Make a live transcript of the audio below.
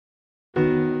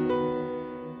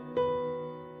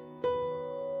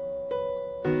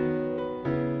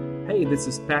Hey, this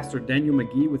is Pastor Daniel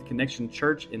McGee with Connection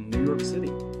Church in New York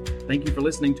City. Thank you for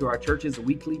listening to our church's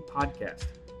weekly podcast.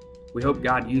 We hope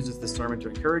God uses this sermon to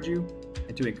encourage you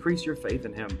and to increase your faith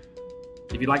in Him.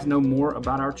 If you'd like to know more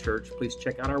about our church, please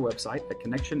check out our website at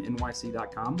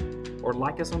connectionnyc.com or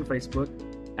like us on Facebook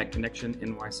at Connection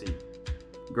NYC.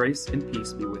 Grace and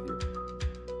peace be with you.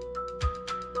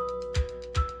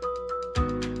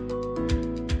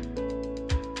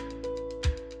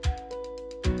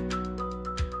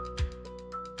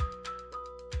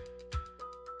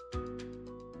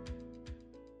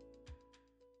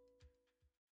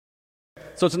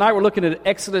 So tonight we're looking at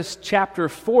Exodus chapter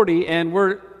 40, and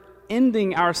we're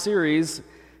ending our series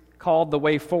called The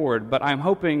Way Forward. But I'm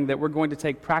hoping that we're going to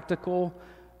take practical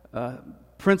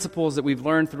principles that we've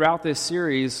learned throughout this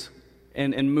series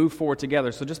and move forward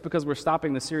together. So just because we're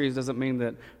stopping the series doesn't mean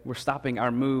that we're stopping our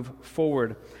move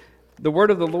forward. The word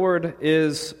of the Lord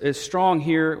is strong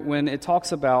here when it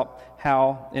talks about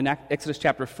how in Exodus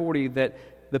chapter 40 that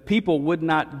the people would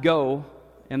not go,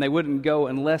 and they wouldn't go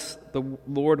unless the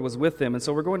Lord was with them. And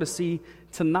so we're going to see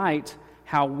tonight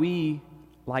how we,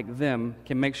 like them,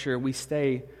 can make sure we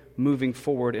stay moving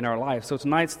forward in our life. So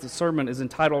tonight's sermon is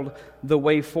entitled The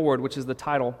Way Forward, which is the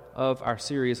title of our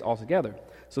series altogether.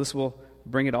 So this will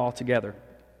bring it all together.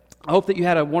 I hope that you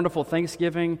had a wonderful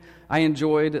Thanksgiving. I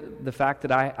enjoyed the fact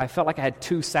that I felt like I had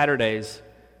 2 Saturdays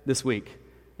this week.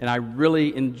 And I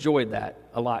really enjoyed that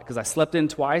a lot because I slept in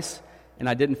twice and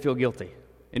I didn't feel guilty.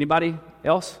 Anybody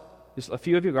else? Just a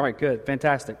few of you? All right, good,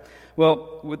 fantastic.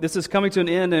 Well, this is coming to an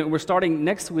end, and we're starting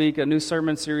next week a new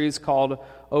sermon series called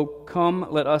Oh Come,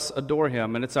 Let Us Adore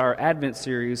Him, and it's our Advent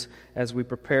series as we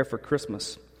prepare for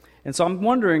Christmas. And so I'm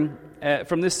wondering,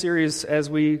 from this series, as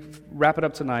we wrap it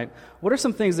up tonight, what are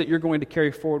some things that you're going to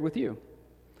carry forward with you?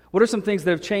 What are some things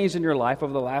that have changed in your life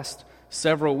over the last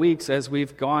several weeks as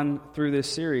we've gone through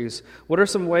this series? What are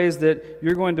some ways that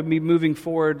you're going to be moving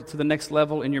forward to the next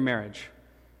level in your marriage?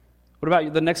 What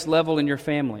about the next level in your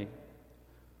family?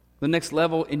 The next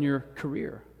level in your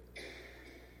career?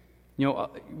 You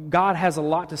know, God has a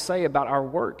lot to say about our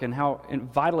work and how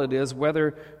vital it is,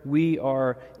 whether we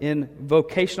are in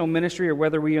vocational ministry or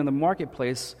whether we are in the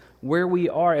marketplace. Where we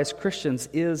are as Christians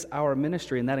is our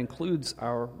ministry, and that includes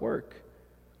our work.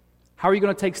 How are you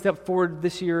going to take a step forward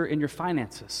this year in your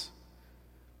finances?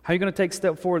 How are you going to take a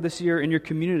step forward this year in your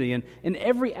community? And in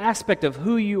every aspect of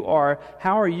who you are,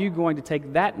 how are you going to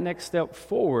take that next step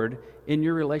forward in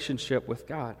your relationship with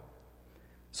God?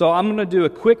 So I'm going to do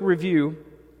a quick review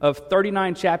of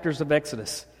 39 chapters of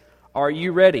Exodus. Are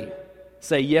you ready?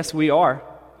 Say, yes, we are.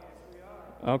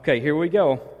 Okay, here we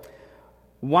go.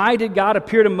 Why did God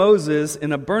appear to Moses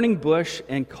in a burning bush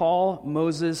and call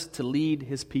Moses to lead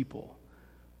his people?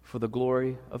 For the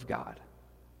glory of God.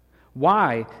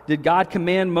 Why did God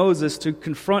command Moses to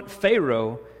confront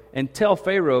Pharaoh and tell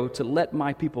Pharaoh to let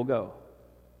my people go?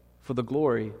 For the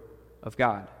glory of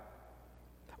God.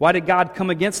 Why did God come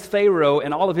against Pharaoh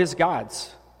and all of his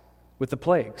gods with the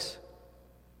plagues?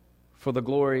 For the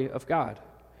glory of God.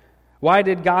 Why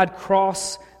did God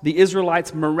cross the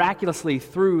Israelites miraculously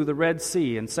through the Red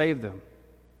Sea and save them?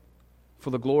 For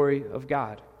the glory of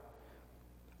God.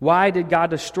 Why did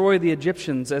God destroy the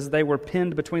Egyptians as they were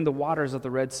pinned between the waters of the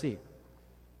Red Sea?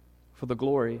 For the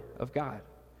glory of God.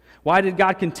 Why did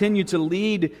God continue to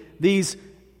lead these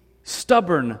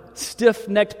stubborn,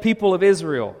 stiff-necked people of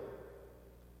Israel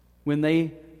when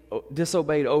they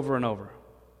disobeyed over and over?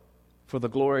 For the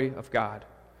glory of God.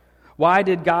 Why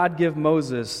did God give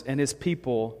Moses and his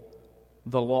people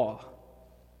the law?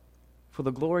 For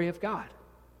the glory of God.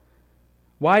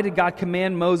 Why did God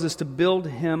command Moses to build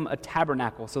him a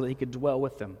tabernacle so that he could dwell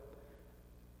with them?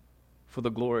 For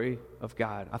the glory of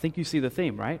God. I think you see the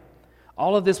theme, right?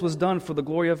 All of this was done for the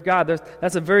glory of God.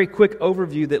 That's a very quick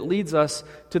overview that leads us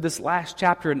to this last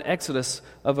chapter in Exodus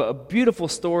of a beautiful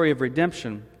story of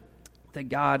redemption that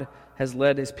God has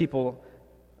led his people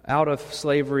out of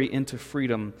slavery into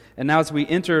freedom. And now as we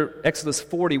enter Exodus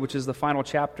 40, which is the final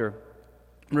chapter,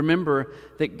 remember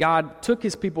that God took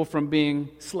his people from being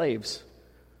slaves.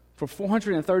 For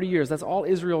 430 years, that's all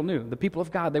Israel knew. The people of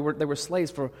God, they were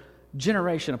slaves for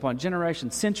generation upon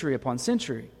generation, century upon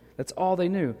century. That's all they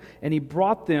knew. And he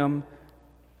brought them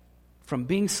from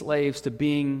being slaves to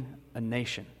being a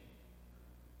nation.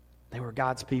 They were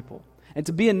God's people. And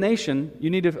to be a nation, you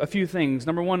need a few things.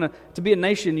 Number one, to be a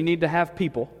nation, you need to have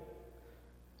people.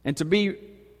 And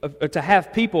to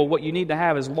have people, what you need to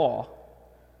have is law.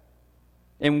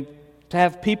 And to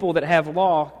have people that have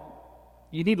law,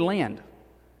 you need land.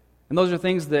 And those are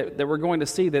things that we're going to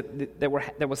see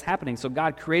that was happening. So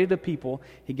God created a people,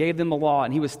 He gave them the law,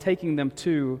 and He was taking them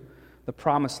to the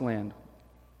promised land.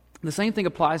 The same thing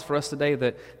applies for us today,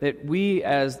 that we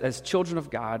as children of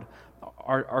God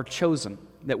are chosen,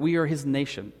 that we are His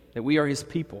nation, that we are His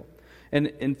people. And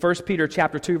in 1 Peter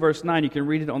chapter 2, verse 9, you can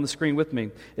read it on the screen with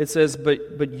me. It says,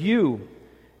 but you,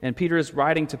 and Peter is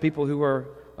writing to people who are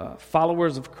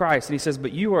followers of Christ, and he says,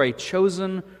 but you are a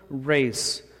chosen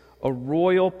race, a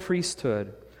royal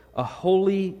priesthood, a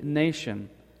holy nation,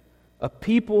 a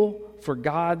people for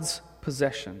God's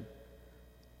possession,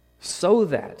 so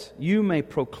that you may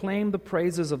proclaim the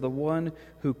praises of the one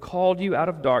who called you out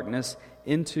of darkness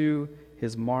into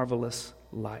His marvelous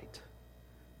light.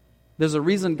 There's a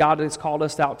reason God has called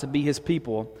us out to be His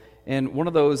people, and one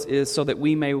of those is so that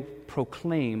we may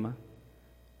proclaim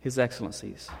His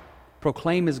excellencies,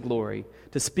 proclaim His glory,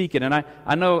 to speak it. And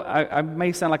I know I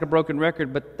may sound like a broken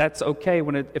record, but that's okay.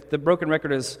 If the broken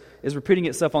record is repeating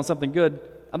itself on something good,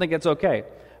 I think that's okay.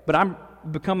 But I'm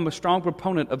become a strong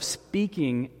proponent of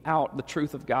speaking out the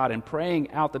truth of God and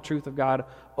praying out the truth of God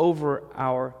over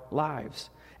our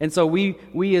lives. And so we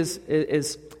as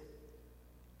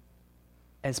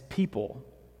people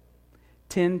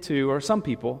tend to, or some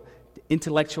people,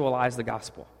 intellectualize the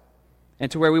gospel,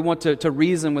 and to where we want to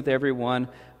reason with everyone.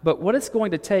 But what it's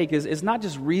going to take is not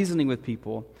just reasoning with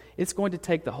people. It's going to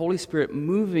take the Holy Spirit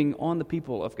moving on the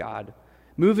people of God,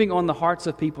 moving on the hearts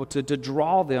of people to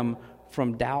draw them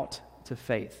from doubt to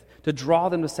faith, to draw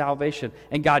them to salvation.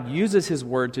 And God uses His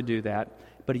Word to do that,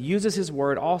 but He uses His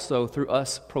Word also through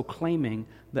us proclaiming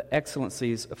the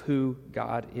excellencies of who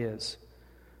God is.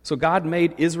 So God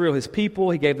made Israel His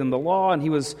people. He gave them the law, and He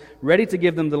was ready to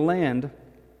give them the land,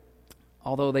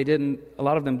 although a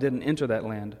lot of them didn't enter that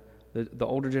land. The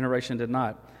older generation did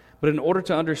not. But in order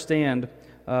to understand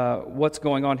what's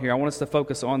going on here, I want us to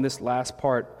focus on this last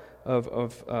part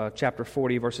of chapter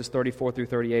 40, verses 34 through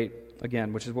 38,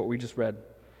 again, which is what we just read.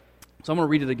 So I'm going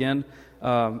to read it again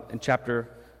in chapter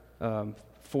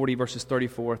 40, verses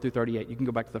 34 through 38. You can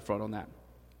go back to the front on that.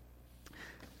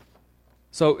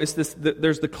 So it's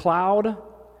there's the cloud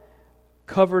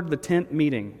covered the tent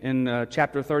meeting in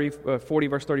chapter 40,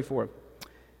 verse 34.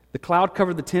 The cloud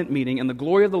covered the tent meeting, and the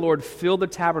glory of the Lord filled the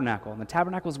tabernacle. And the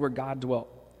tabernacle is where God dwelt.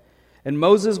 And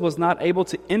Moses was not able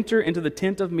to enter into the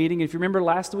tent of meeting. If you remember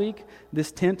last week,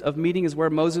 this tent of meeting is where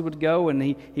Moses would go, and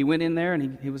he went in there,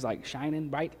 and he was like shining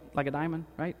bright like a diamond,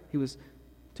 right? He was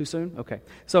too soon? Okay.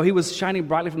 So he was shining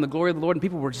brightly from the glory of the Lord, and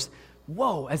people were just,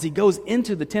 whoa, as he goes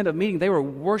into the tent of meeting, they were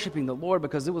worshiping the Lord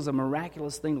because it was a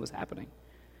miraculous thing that was happening.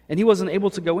 And he wasn't able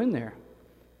to go in there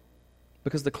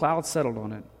because the cloud settled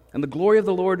on it. And the glory of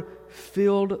the Lord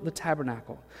filled the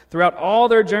tabernacle. Throughout all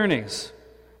their journeys,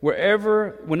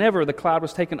 whenever the cloud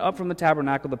was taken up from the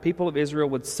tabernacle, the people of Israel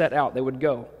would set out, they would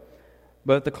go.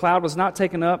 But if the cloud was not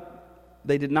taken up,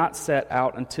 they did not set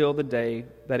out until the day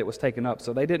that it was taken up.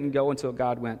 So they didn't go until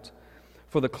God went.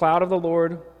 For the cloud of the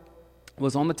Lord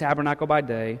was on the tabernacle by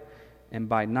day, and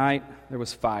by night there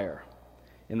was fire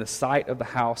in the sight of the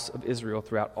house of Israel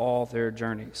throughout all their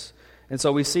journeys. And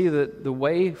so we see that the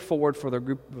way forward for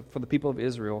the people of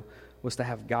Israel was to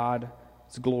have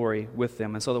God's glory with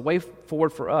them. And so the way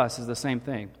forward for us is the same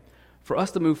thing. For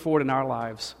us to move forward in our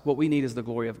lives, what we need is the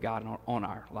glory of God on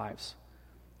our lives.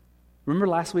 Remember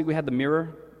last week we had the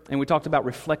mirror, and we talked about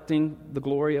reflecting the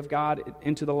glory of God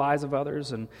into the lives of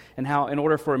others, and how in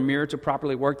order for a mirror to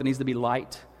properly work, there needs to be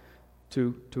light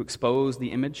to expose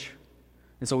the image.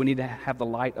 And so we need to have the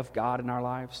light of God in our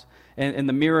lives. And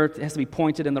the mirror has to be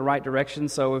pointed in the right direction.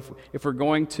 So if we're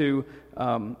going to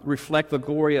reflect the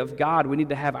glory of God, we need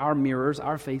to have our mirrors,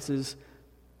 our faces,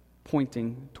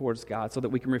 pointing towards God so that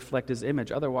we can reflect His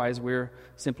image. Otherwise, we're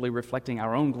simply reflecting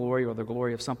our own glory or the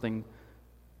glory of something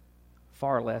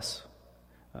far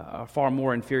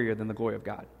more inferior than the glory of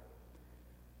God.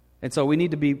 And so we need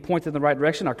to be pointed in the right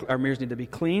direction. Our mirrors need to be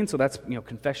clean. So that's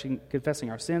confessing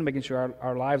our sin, making sure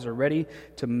our lives are ready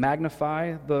to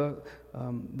magnify the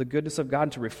goodness of God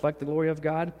and to reflect the glory of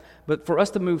God. But for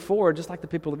us to move forward, just like the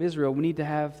people of Israel, we need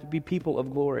to be people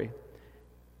of glory.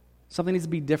 Something needs to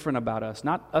be different about us.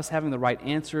 Not us having the right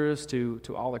answers to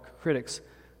all the critics,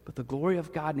 but the glory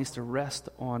of God needs to rest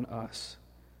on us.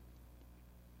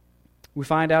 We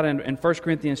find out in 1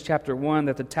 Corinthians chapter 1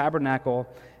 that the tabernacle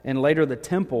and later the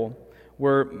temple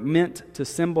were meant to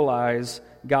symbolize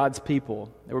God's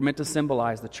people. They were meant to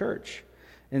symbolize the church.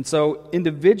 And so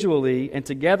individually and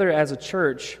together as a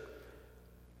church,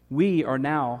 we are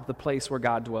now the place where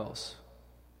God dwells.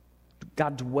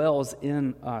 God dwells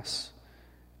in us.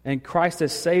 And Christ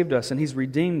has saved us and He's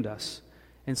redeemed us.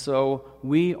 And so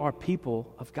we are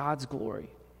people of God's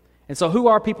glory. And so who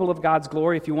are people of God's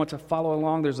glory? If you want to follow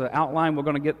along, there's an outline. We're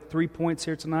going to get 3 points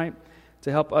here tonight.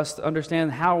 to help us to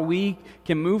understand how we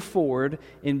can move forward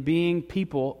in being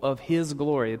people of His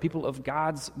glory, the people of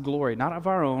God's glory, not of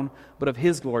our own, but of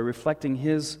His glory, reflecting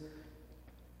His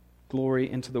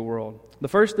glory into the world. The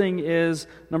first thing is,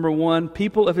 number one,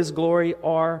 people of His glory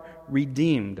are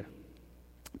redeemed.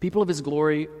 People of His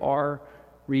glory are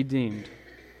redeemed.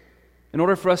 In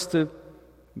order for us to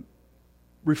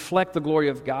reflect the glory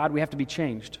of God, we have to be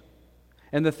changed.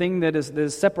 And the thing that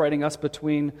is separating us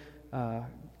between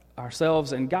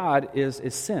ourselves and God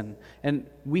is sin. And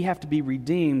we have to be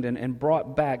redeemed and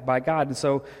brought back by God. And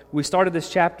so we started this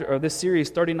chapter, or this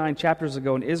series 39 chapters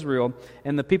ago in Israel,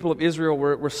 and the people of Israel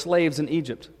were slaves in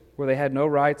Egypt, where they had no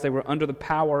rights. They were under the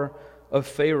power of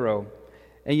Pharaoh.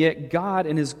 And yet God,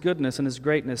 in His goodness and His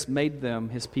greatness, made them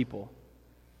His people.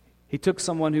 He took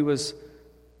someone who was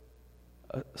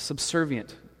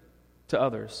subservient to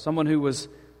others, someone who was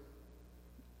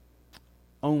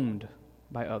owned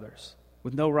by others,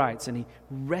 with no rights, and He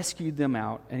rescued them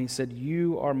out, and He said,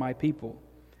 "You are my people."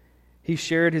 He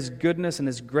shared His goodness and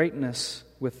His greatness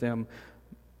with them.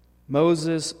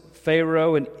 Moses,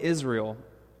 Pharaoh, and Israel,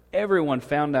 everyone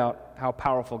found out how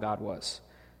powerful God was,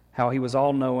 how He was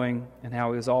all-knowing, and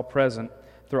how He was all-present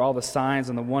through all the signs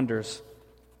and the wonders.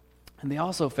 And they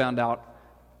also found out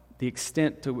the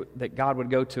extent that God would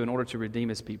go to in order to redeem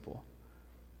His people.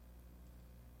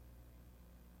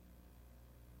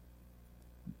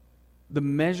 The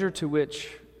measure to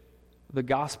which the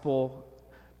gospel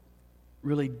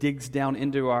really digs down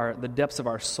into the depths of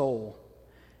our soul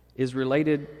is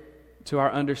related to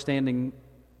our understanding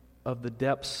of the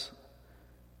depths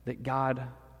that God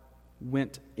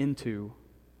went into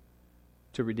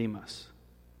to redeem us.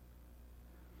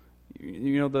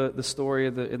 You know the story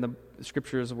in the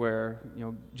scriptures where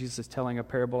Jesus is telling a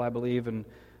parable, I believe, and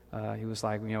He was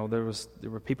like, there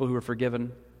were people who were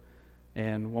forgiven.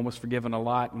 And one was forgiven a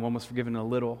lot, and one was forgiven a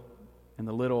little. And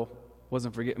the little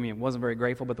wasn't very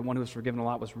grateful, but the one who was forgiven a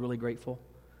lot was really grateful.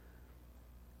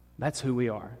 That's who we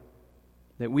are.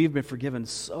 That we've been forgiven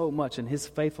so much, and His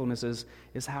faithfulness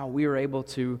is how we are able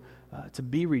to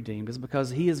be redeemed. Is because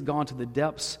He has gone to the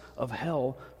depths of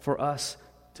hell for us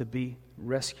to be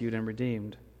rescued and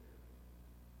redeemed.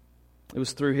 It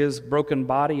was through His broken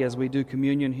body, as we do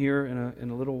communion here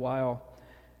in a little while.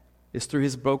 It's through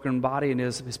His broken body and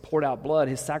His poured out blood,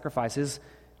 His sacrifice,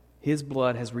 His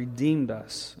blood has redeemed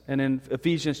us. And in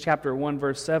Ephesians chapter 1,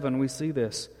 verse 7, we see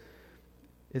this.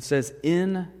 It says,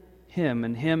 "In Him,"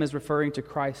 and Him is referring to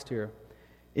Christ here.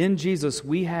 "In Jesus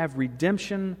we have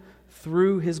redemption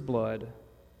through His blood.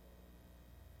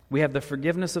 We have the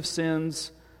forgiveness of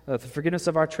sins, the forgiveness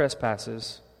of our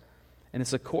trespasses, and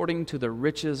it's according to the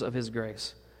riches of His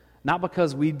grace." Not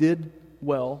because we did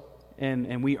well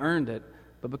and we earned it,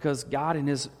 but because God in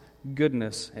His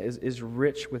goodness is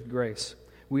rich with grace.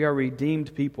 We are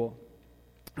redeemed people.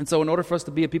 And so in order for us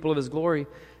to be a people of His glory,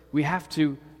 we have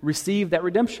to receive that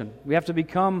redemption. We have to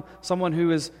become someone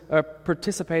who is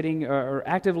participating or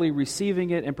actively receiving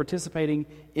it and participating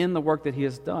in the work that He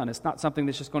has done. It's not something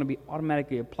that's just going to be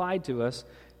automatically applied to us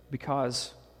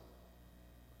because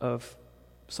of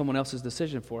someone else's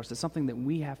decision for us. It's something that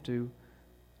we have to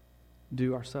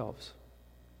do ourselves.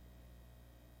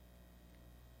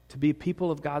 To be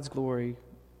people of God's glory,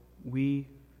 we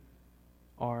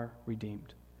are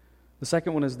redeemed. The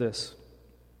second one is this.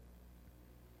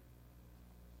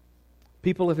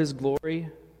 People of His glory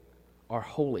are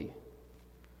holy.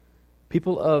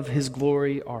 People of His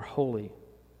glory are holy.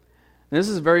 And this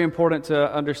is very important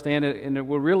to understand, and it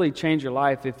will really change your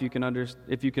life if you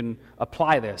can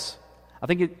apply this. I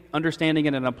think understanding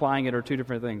it and applying it are two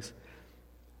different things.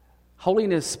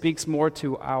 Holiness speaks more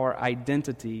to our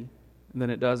identity than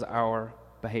it does our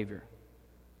behavior.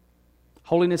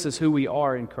 Holiness is who we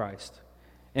are in Christ.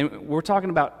 And we're talking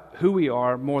about who we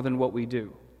are more than what we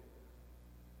do.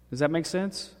 Does that make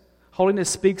sense? Holiness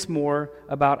speaks more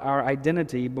about our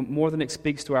identity, but more than it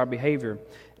speaks to our behavior.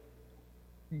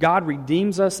 God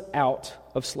redeems us out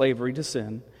of slavery to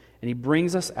sin, and He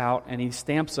brings us out, and He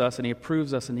stamps us, and He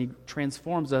approves us, and He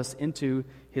transforms us into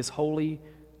His holy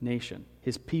nation,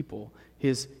 His people,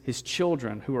 His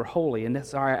children who are holy. And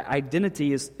that's our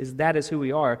identity is who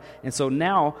we are. And so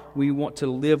now we want to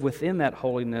live within that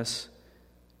holiness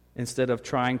instead of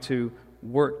trying to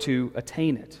work to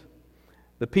attain it.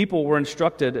 The people were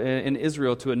instructed in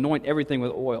Israel to anoint everything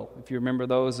with oil, if you remember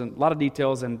those, and a lot of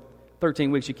details. In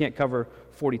 13 weeks, you can't cover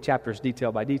 40 chapters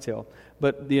detail by detail.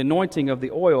 But the anointing of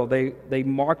the oil, they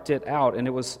marked it out, and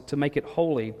it was to make it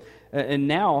holy. And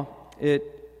now it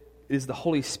is the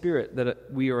Holy Spirit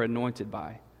that we are anointed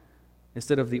by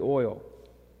instead of the oil.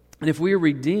 And if we are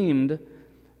redeemed,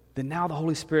 then now the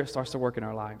Holy Spirit starts to work in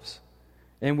our lives.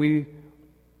 And we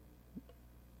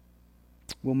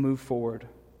we'll move forward.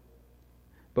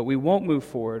 But we won't move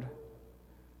forward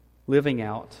living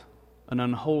out an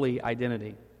unholy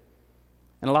identity.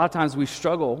 And a lot of times we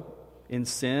struggle in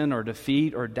sin or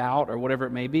defeat or doubt or whatever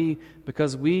it may be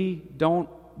because we don't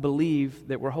believe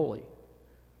that we're holy.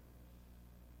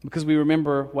 Because we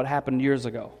remember what happened years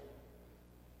ago.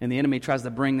 And the enemy tries to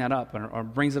bring that up or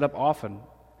brings it up often.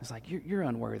 It's like, you're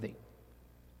unworthy.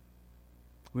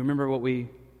 We remember what we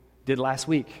did last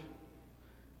week.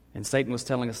 And Satan was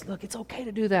telling us, look, it's okay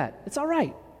to do that. It's all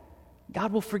right.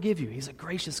 God will forgive you. He's a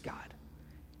gracious God.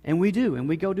 And we do, and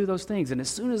we go do those things. And as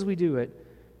soon as we do it,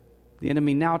 the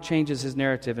enemy now changes his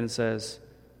narrative and says,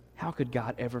 how could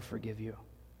God ever forgive you?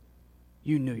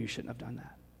 You knew you shouldn't have done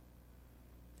that.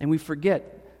 And we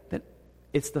forget that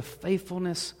it's the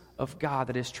faithfulness of God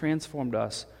that has transformed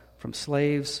us from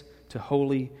slaves to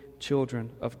holy children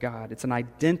of God. It's an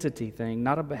identity thing,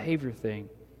 not a behavior thing.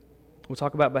 We'll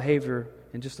talk about behavior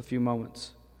in just a few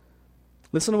moments.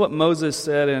 Listen to what Moses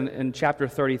said in chapter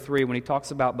 33 when he talks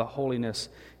about the holiness.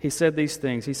 He said these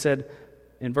things. He said,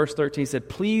 in verse 13, he said,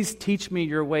 please teach me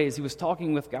your ways. He was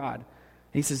talking with God. And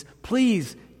he says,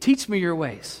 please teach me your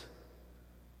ways.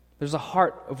 There's a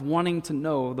heart of wanting to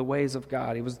know the ways of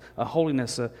God. He was a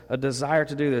holiness, a desire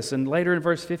to do this. And later in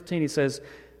verse 15, he says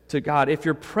to God, if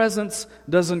your presence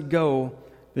doesn't go,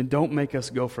 then don't make us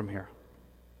go from here.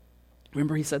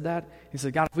 Remember he said that? He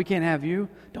said, God, if we can't have you,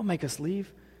 don't make us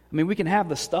leave. I mean, we can have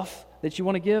the stuff that you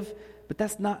want to give, but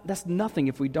that's nothing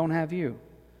if we don't have you.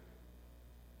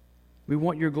 We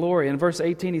want your glory. In verse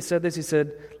 18, he said this. He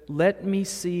said, let me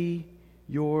see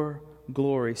your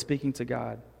glory, speaking to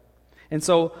God. And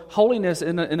so holiness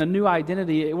in a new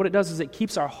identity, what it does is it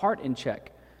keeps our heart in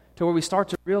check to where we start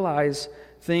to realize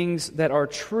things that are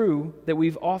true that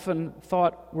we've often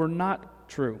thought were not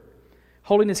true.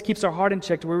 Holiness keeps our heart in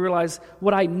check to where we realize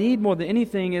what I need more than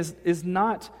anything is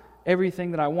not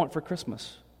everything that I want for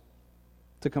Christmas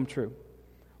to come true.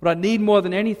 What I need more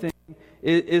than anything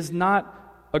is not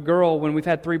a girl when we've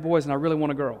had 3 boys and I really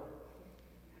want a girl.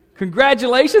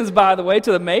 Congratulations, by the way,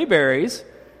 to the Mayberries.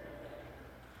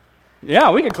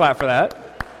 Yeah, we can clap for that.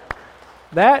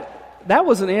 That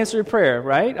was an answered prayer,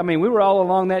 right? I mean, we were all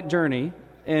along that journey,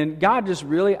 and God just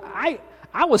really, I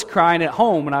was crying at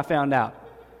home when I found out.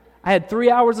 I had 3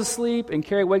 hours of sleep, and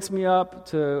Carrie wakes me up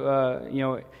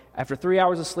to, after 3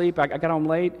 hours of sleep, I got home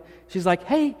late. She's like,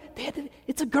 hey, Dad,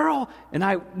 it's a girl. And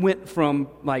I went from,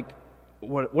 like,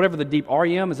 whatever the deep,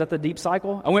 REM, is that the deep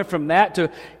cycle? I went from that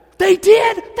to, they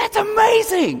did? That's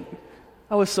amazing.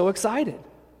 I was so excited.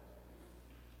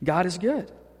 God is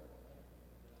good.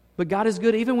 But God is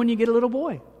good even when you get a little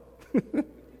boy.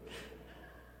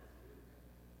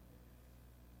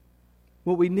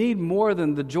 What we need more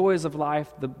than the joys of life,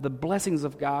 the blessings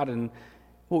of God, and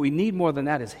what we need more than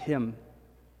that is Him,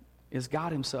 is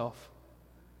God Himself.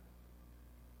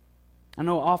 I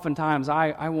know oftentimes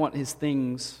I want His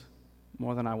things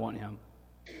more than I want Him,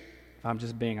 if I'm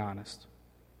just being honest.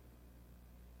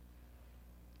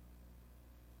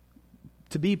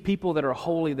 To be people that are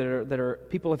holy, that are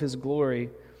people of His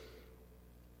glory,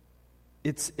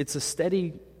 it's a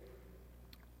steady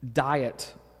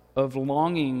diet of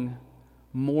longing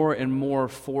more and more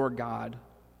for God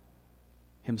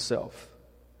Himself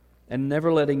and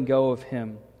never letting go of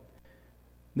Him.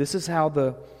 This is how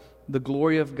the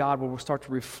glory of God will start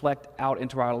to reflect out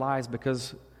into our lives,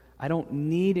 because I don't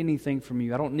need anything from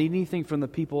you. I don't need anything from the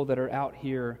people that are out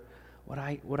here. What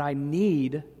I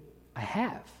need, I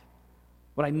have.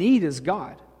 What I need is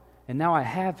God, and now I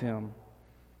have Him.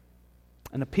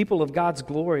 And the people of God's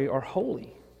glory are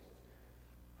holy.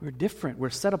 We're different. We're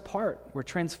set apart. We're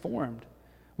transformed.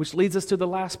 Which leads us to the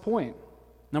last point,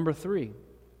 number 3.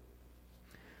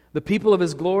 The people of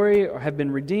His glory have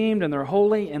been redeemed and they're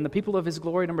holy, and the people of His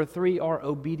glory, number 3, are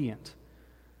obedient.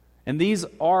 And these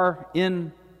are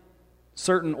in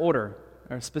certain order,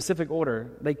 or specific order.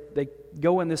 They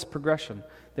go in this progression,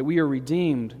 that we are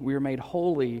redeemed, we are made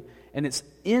holy, and it's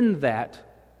in that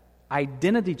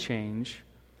identity change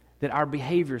that our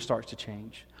behavior starts to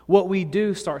change. What we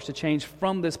do starts to change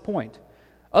from this point.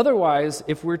 Otherwise,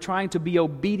 if we're trying to be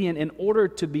obedient in order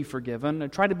to be forgiven, or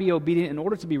try to be obedient in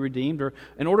order to be redeemed, or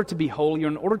in order to be holy, or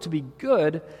in order to be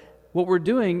good, what we're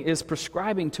doing is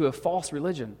prescribing to a false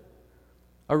religion.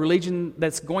 A religion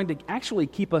that's going to actually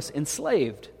keep us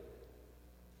enslaved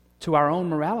to our own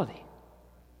morality.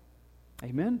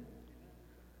 Amen?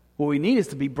 What we need is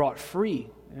to be brought free,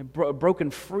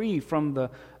 broken free from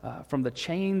the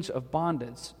chains of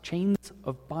bondage.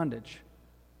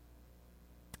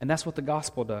 And that's what the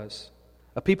gospel does.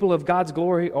 A people of God's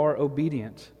glory are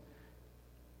obedient.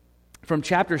 From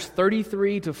chapters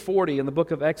 33 to 40 in the book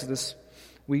of Exodus,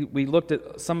 we looked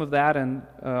at some of that, and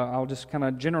I'll just kind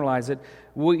of generalize it.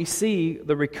 We see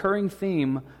the recurring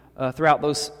theme throughout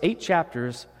those 8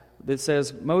 chapters that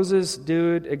says Moses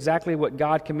did exactly what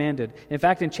God commanded. In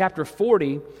fact, in chapter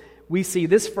 40, we see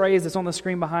this phrase that's on the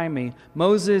screen behind me.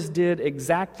 Moses did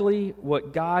exactly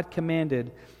what God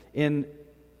commanded. In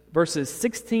verses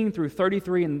 16 through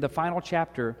 33 in the final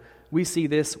chapter, we see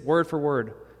this word for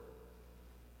word.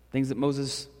 Things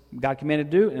that God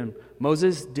commanded to do, and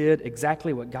Moses did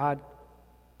exactly what God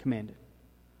commanded.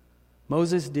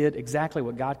 Moses did exactly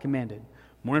what God commanded.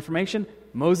 More information?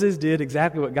 Moses did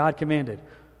exactly what God commanded.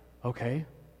 Okay.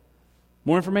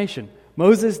 More information.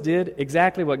 Moses did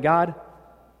exactly what God...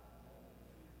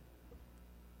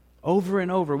 Over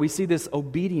and over, we see this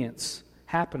obedience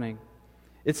happening.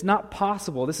 It's not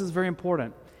possible, this is very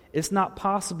important, it's not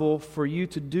possible for you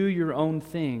to do your own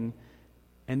thing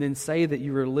and then say that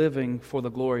you are living for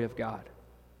the glory of God.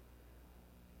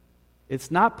 It's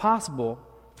not possible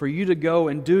for you to go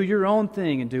and do your own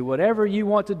thing and do whatever you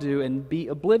want to do and be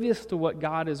oblivious to what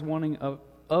God is wanting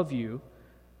of you,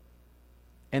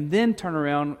 and then turn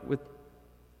around with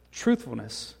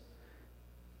truthfulness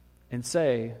and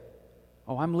say,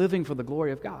 oh, I'm living for the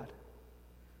glory of God.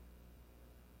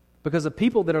 Because the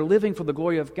people that are living for the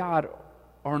glory of God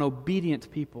are an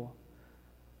obedient people.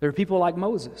 They're people like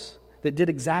Moses that did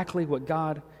exactly what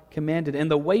God commanded. And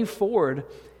the way forward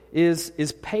is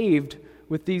paved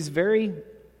with these very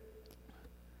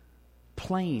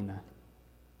plain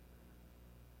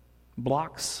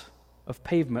blocks of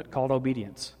pavement called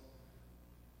obedience.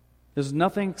 There's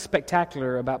nothing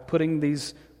spectacular about putting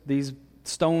these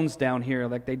stones down here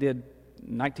like they did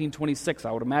in 1926.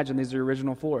 I would imagine these are the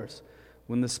original floors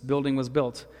when this building was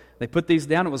built. They put these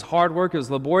down. It was hard work. It was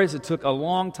laborious. It took a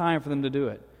long time for them to do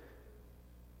it.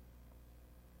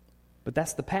 But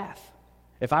that's the path.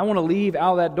 If I want to leave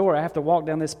out of that door, I have to walk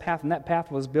down this path, and that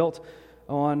path was built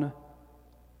on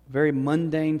very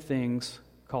mundane things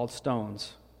called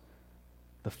stones.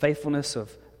 The faithfulness of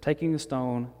taking a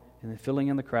stone and then filling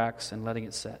in the cracks and letting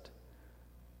it set.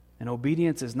 And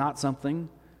obedience is not something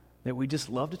that we just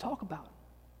love to talk about.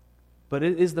 But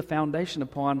it is the foundation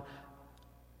upon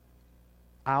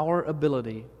our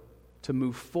ability to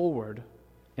move forward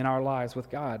in our lives with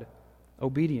God.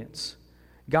 Obedience.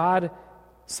 God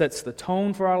sets the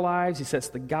tone for our lives. He sets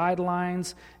the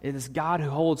guidelines. It is God who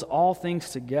holds all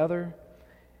things together.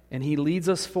 And He leads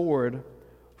us forward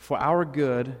for our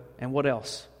good. And what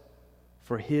else?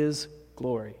 For His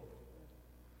glory.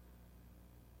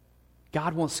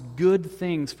 God wants good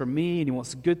things for me, and He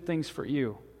wants good things for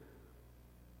you.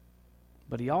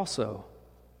 But He also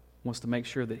wants to make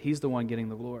sure that He's the one getting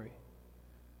the glory.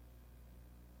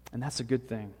 And that's a good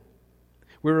thing.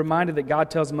 We're reminded that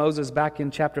God tells Moses back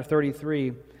in chapter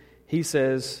 33, He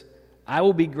says, I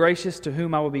will be gracious to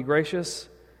whom I will be gracious,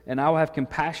 and I will have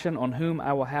compassion on whom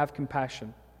I will have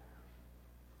compassion.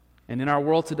 And in our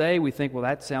world today, we think, well,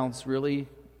 that sounds really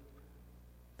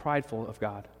prideful of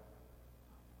God.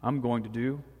 I'm going to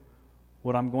do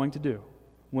what I'm going to do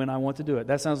when I want to do it.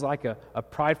 That sounds like a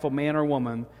prideful man or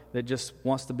woman that just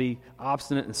wants to be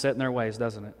obstinate and set in their ways,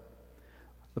 doesn't it?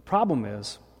 The problem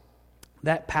is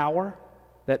that power,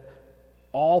 that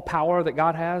all power that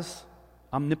God has,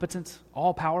 omnipotent,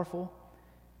 all-powerful,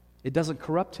 it doesn't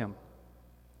corrupt Him.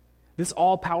 This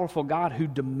all-powerful God who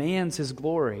demands His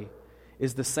glory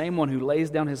is the same one who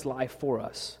lays down His life for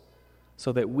us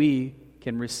so that we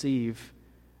can receive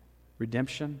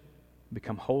redemption,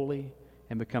 become holy,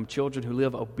 and become children who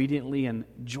live obediently and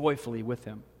joyfully with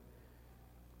Him.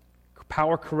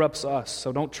 Power corrupts us,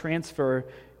 so don't transfer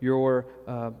your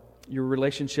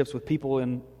relationships with people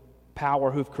in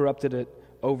power who've corrupted it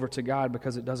over to God,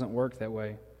 because it doesn't work that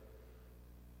way.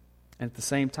 And at the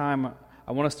same time,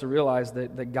 I want us to realize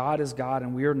that God is God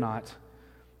and we are not.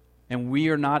 And we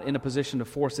are not in a position to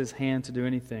force His hand to do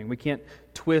anything. We can't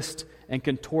twist and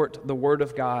contort the Word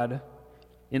of God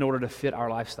in order to fit our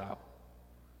lifestyle.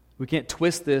 We can't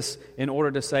twist this in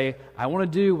order to say, I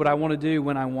want to do what I want to do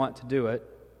when I want to do it.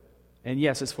 And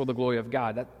yes, it's for the glory of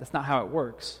God. That's not how it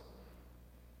works.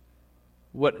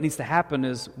 What needs to happen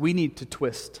is we need to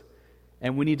twist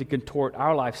and we need to contort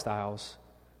our lifestyles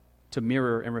to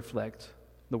mirror and reflect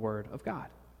the Word of God.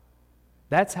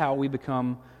 That's how we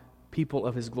become people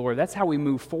of His glory. That's how we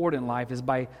move forward in life, is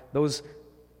by those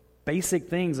basic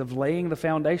things of laying the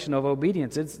foundation of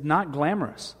obedience. It's not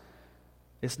glamorous.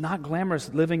 It's not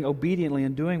glamorous living obediently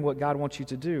and doing what God wants you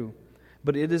to do,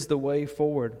 but it is the way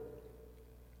forward.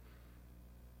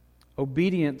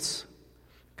 Obedience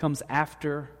comes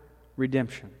after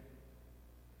redemption.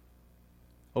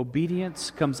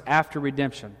 Obedience comes after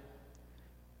redemption.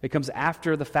 It comes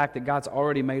after the fact that God's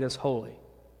already made us holy.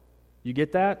 You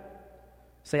get that?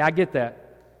 Say, I get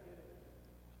that.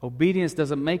 Obedience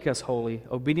doesn't make us holy.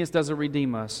 Obedience doesn't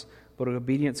redeem us, but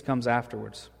obedience comes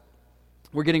afterwards.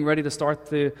 We're getting ready to start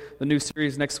the new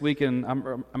series next week, and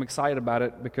I'm excited about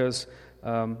it because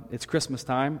it's Christmas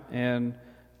time, and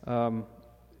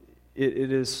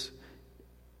it is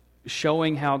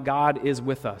showing how God is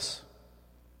with us.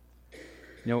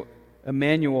 You know,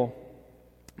 Emmanuel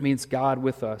means God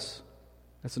with us.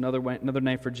 That's another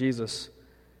name for Jesus.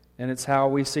 And it's how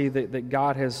we see that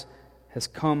God has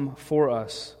come for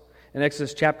us. In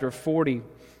Exodus chapter 40,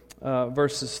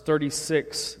 verses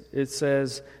 36, it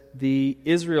says, the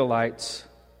Israelites,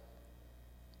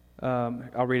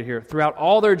 I'll read it here, throughout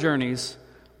all their journeys,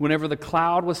 whenever the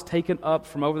cloud was taken up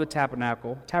from over the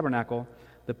tabernacle,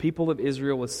 the people of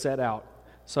Israel was set out.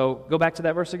 So go back to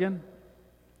that verse again.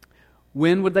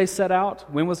 When would they set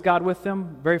out? When was God with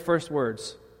them? Very first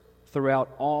words, throughout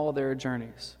all their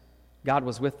journeys. God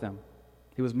was with them.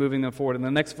 He was moving them forward. In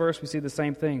the next verse, we see the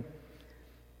same thing.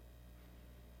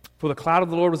 For the cloud of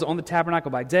the Lord was on the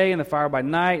tabernacle by day and the fire by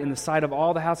night in the sight of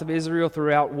all the house of Israel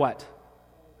throughout what?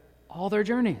 All their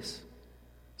journeys.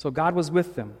 So God was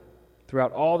with them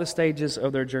throughout all the stages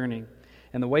of their journey.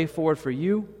 And the way forward for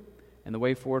you and the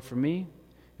way forward for me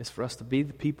is for us to be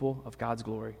the people of God's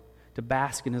glory, to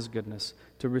bask in His goodness,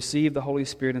 to receive the Holy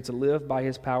Spirit, and to live by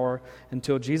His power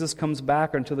until Jesus comes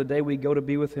back or until the day we go to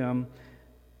be with Him.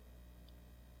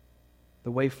 The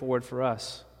way forward for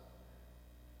us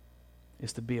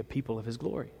is to be a people of His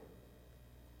glory.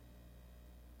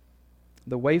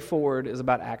 The way forward is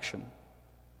about action.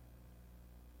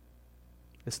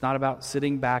 It's not about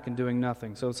sitting back and doing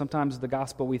nothing. So sometimes the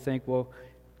gospel we think, well,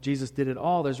 Jesus did it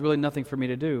all. There's really nothing for me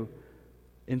to do.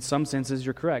 In some senses,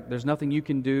 you're correct. There's nothing you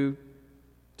can do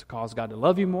to cause God to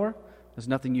love you more. There's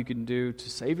nothing you can do to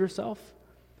save yourself.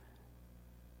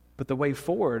 But the way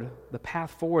forward, the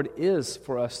path forward is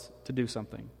for us to do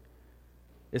something.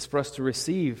 It's for us to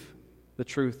receive the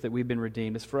truth that we've been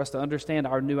redeemed. It's for us to understand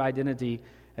our new identity,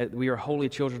 that we are holy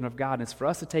children of God. And it's for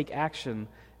us to take action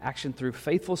through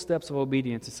faithful steps of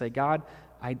obedience and say, God,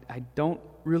 I don't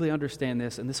really understand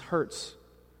this, and this hurts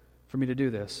for me to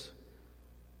do this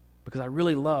because I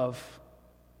really love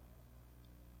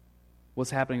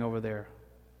what's happening over there.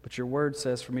 But your word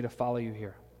says for me to follow you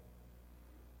here.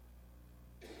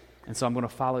 And so I'm going to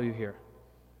follow you here.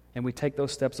 And we take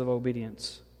those steps of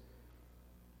obedience.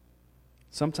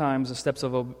 Sometimes a step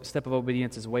of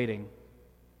obedience is waiting.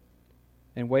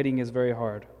 And waiting is very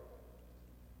hard.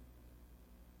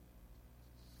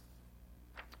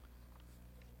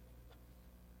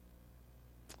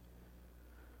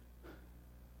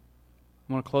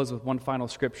 I want to close with one final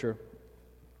scripture.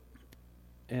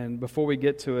 And before we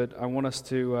get to it, I want us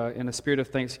to, in a spirit of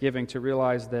thanksgiving, to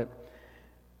realize that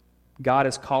God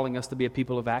is calling us to be a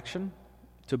people of action,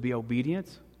 to be obedient,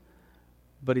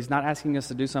 but He's not asking us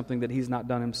to do something that He's not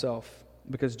done Himself,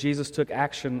 because Jesus took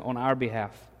action on our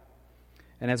behalf.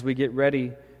 And as we get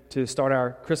ready to start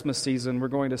our Christmas season, we're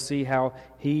going to see how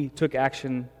He took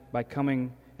action by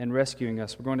coming and rescuing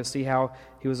us. We're going to see how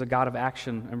He was a God of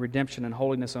action and redemption and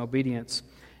holiness and obedience.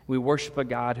 We worship a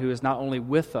God who is not only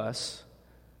with us,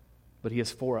 but He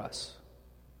is for us.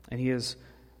 And He is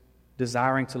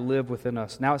desiring to live within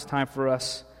us. Now it's time for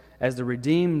us, as the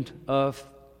redeemed of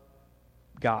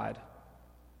God,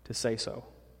 to say so.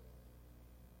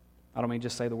 I don't mean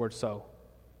just say the word so,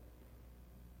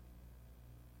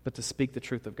 but to speak the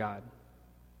truth of God.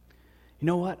 You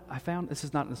know what? I found, this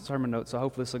is not in the sermon notes, so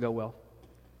hopefully this will go well.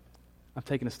 I'm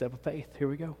taking a step of faith. Here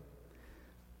we go.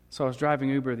 So I was driving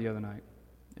Uber the other night,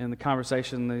 and the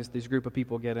conversation, these group of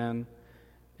people get in,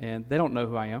 and they don't know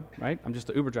who I am, right? I'm just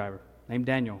an Uber driver named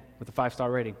Daniel with a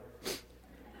 5-star rating.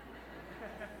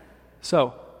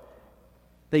 So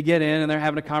they get in, and they're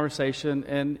having a conversation,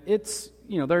 and it's,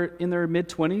 they're in their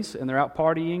mid-20s, and they're out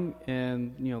partying,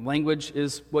 and, language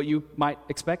is what you might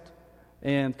expect,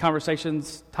 and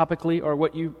conversations topically are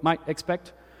what you might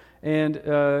expect, and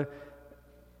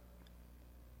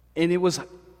it was,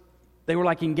 they were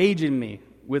like engaging me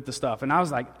with the stuff. And I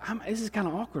was like, this is kind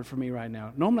of awkward for me right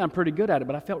now. Normally I'm pretty good at it,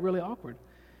 but I felt really awkward.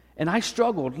 And I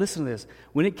struggled, listen to this,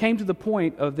 when it came to the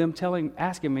point of them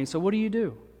asking me, so what do you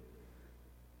do?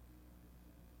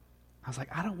 I was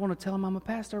like, I don't want to tell them I'm a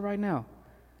pastor right now,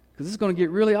 because this is going to get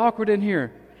really awkward in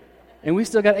here. And we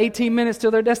still got 18 minutes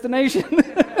till their destination.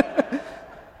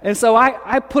 And so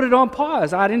I put it on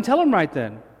pause. I didn't tell them right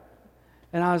then.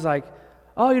 And I was like,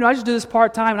 oh, I just do this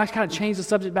part-time, and I just kind of changed the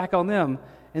subject back on them.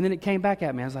 And then it came back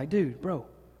at me. I was like, dude, bro,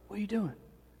 what are you doing?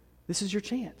 This is your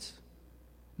chance.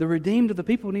 The redeemed of the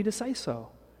people need to say so.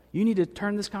 You need to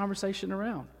turn this conversation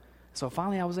around. So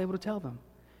finally I was able to tell them.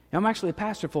 I'm actually a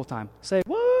pastor full-time. Say,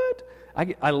 what?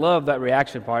 I love that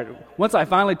reaction part. Once I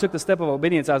finally took the step of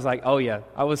obedience, I was like, oh yeah,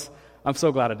 I'm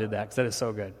so glad I did that because that is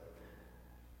so good.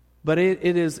 But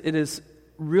it is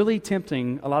really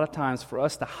tempting a lot of times for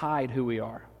us to hide who we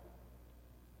are.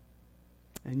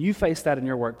 And you face that in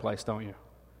your workplace, don't you?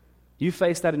 You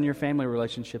face that in your family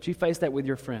relationships. You face that with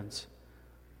your friends.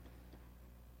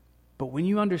 But when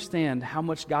you understand how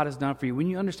much God has done for you, when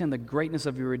you understand the greatness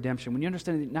of your redemption, when you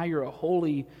understand that now you're a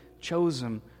holy,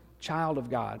 chosen child of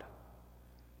God,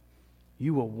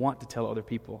 you will want to tell other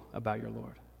people about your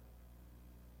Lord.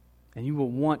 And you will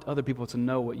want other people to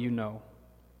know what you know.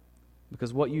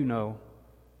 Because what you know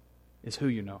is who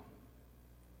you know.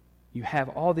 You have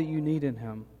all that you need in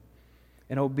Him.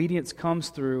 And obedience comes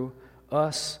through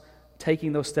us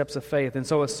taking those steps of faith. And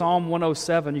so as Psalm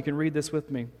 107, you can read this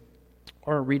with me,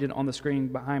 or read it on the screen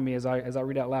behind me as I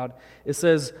read out loud. It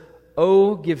says,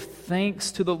 "Oh, give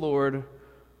thanks to the Lord,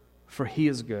 for He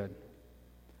is good.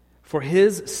 For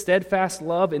His steadfast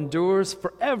love endures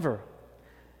forever.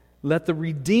 Let the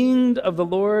redeemed of the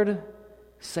Lord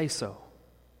say so."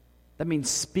 That means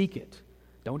speak it.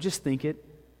 Don't just think it,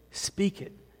 speak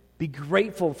it. Be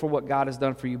grateful for what God has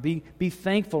done for you. Be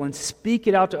thankful and speak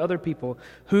it out to other people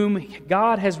whom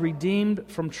God has redeemed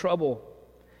from trouble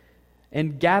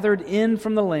and gathered in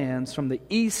from the lands, from the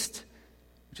east,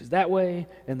 which is that way,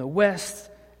 and the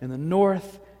west, and the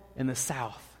north, and the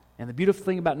south. And the beautiful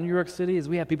thing about New York City is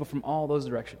we have people from all those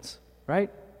directions,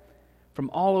 right? From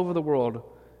all over the world,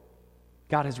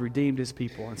 God has redeemed His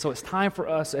people. And so it's time for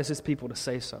us as His people to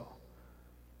say so.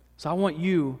 So I want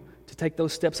you to take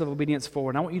those steps of obedience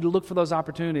forward. And I want you to look for those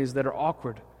opportunities that are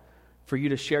awkward for you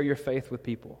to share your faith with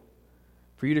people.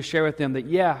 For you to share with them that,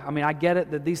 yeah, I mean, I get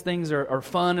it that these things are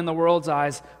fun in the world's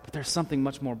eyes, but there's something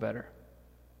much more better.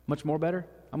 Much more better?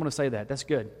 I'm going to say that. That's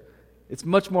good. It's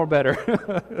much more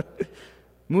better.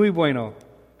 Muy bueno.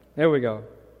 There we go.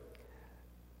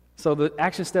 So the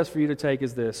action steps for you to take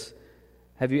is this.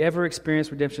 Have you ever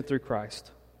experienced redemption through Christ?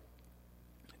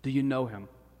 Do you know Him?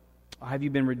 Or have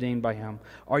you been redeemed by Him?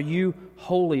 Are you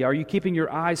holy? Are you keeping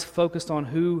your eyes focused on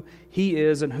who He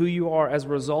is and who you are as a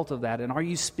result of that? And are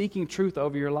you speaking truth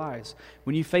over your lives?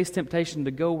 When you face temptation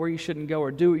to go where you shouldn't go or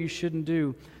do what you shouldn't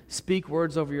do, speak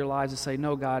words over your lives and say,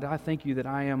 "No, God, I thank You that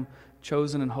I am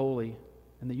chosen and holy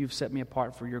and that You've set me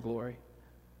apart for Your glory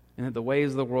and that the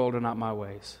ways of the world are not my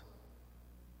ways.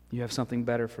 You have something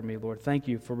better for me, Lord. Thank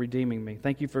You for redeeming me.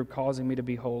 Thank You for causing me to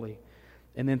be holy."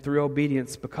 And then through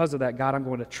obedience, because of that, God, I'm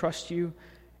going to trust You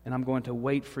and I'm going to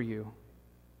wait for You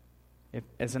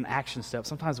as an action step.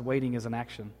 Sometimes waiting is an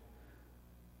action.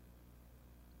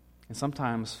 And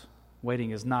sometimes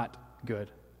waiting is not good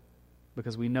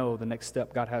because we know the next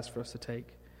step God has for us to take.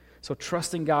 So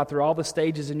trusting God through all the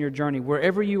stages in your journey,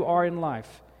 wherever you are in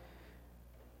life,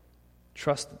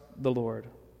 trust the Lord.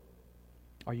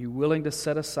 Are you willing to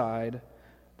set aside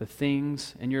the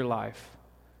things in your life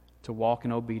to walk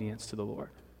in obedience to the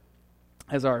Lord?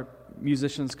 As our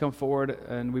musicians come forward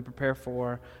and we prepare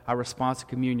for our response to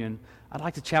communion, I'd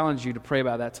like to challenge you to pray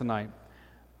about that tonight.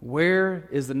 Where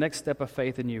is the next step of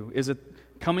faith in you? Is it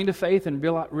coming to faith and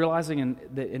realizing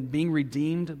and being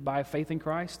redeemed by faith in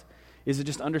Christ? Is it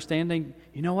just understanding,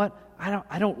 you know what?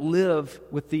 I don't live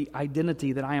with the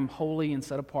identity that I am holy and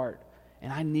set apart,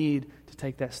 and I need to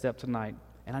take that step tonight,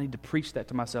 and I need to preach that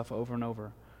to myself over and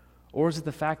over. Or is it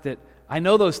the fact that I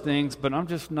know those things, but I'm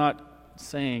just not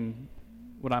saying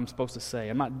what I'm supposed to say.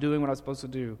 I'm not doing what I'm supposed to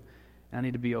do, and I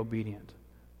need to be obedient.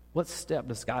 What step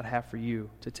does God have for you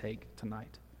to take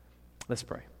tonight? Let's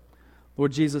pray.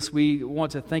 Lord Jesus, we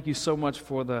want to thank You so much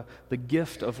for the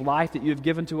gift of life that You have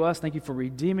given to us. Thank You for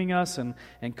redeeming us and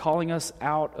calling us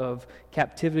out of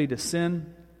captivity to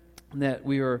sin, and that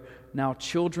we are now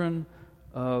children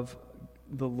of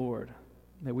the Lord,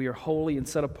 that we are holy and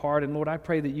set apart. And Lord, I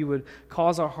pray that You would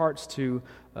cause our hearts to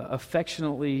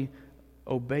affectionately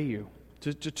obey You,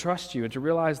 to trust You, and to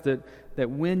realize that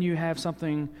when You have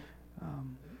something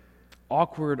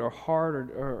awkward or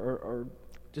hard or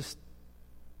just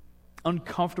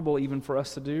uncomfortable even for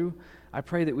us to do, I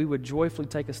pray that we would joyfully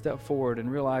take a step forward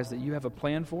and realize that You have a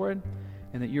plan for it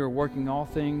and that You are working all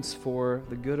things for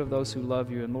the good of those who love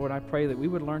You. And Lord, I pray that we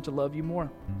would learn to love You more,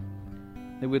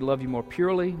 that we would love You more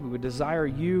purely, we would desire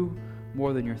You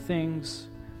more than your things,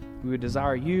 we would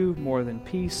desire You more than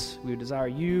peace, we would desire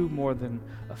You more than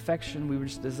affection, we would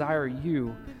just desire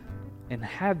You and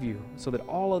have You so that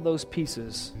all of those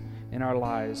pieces in our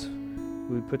lives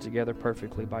we would put together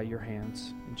perfectly by Your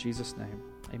hands. In Jesus' name,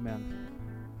 amen.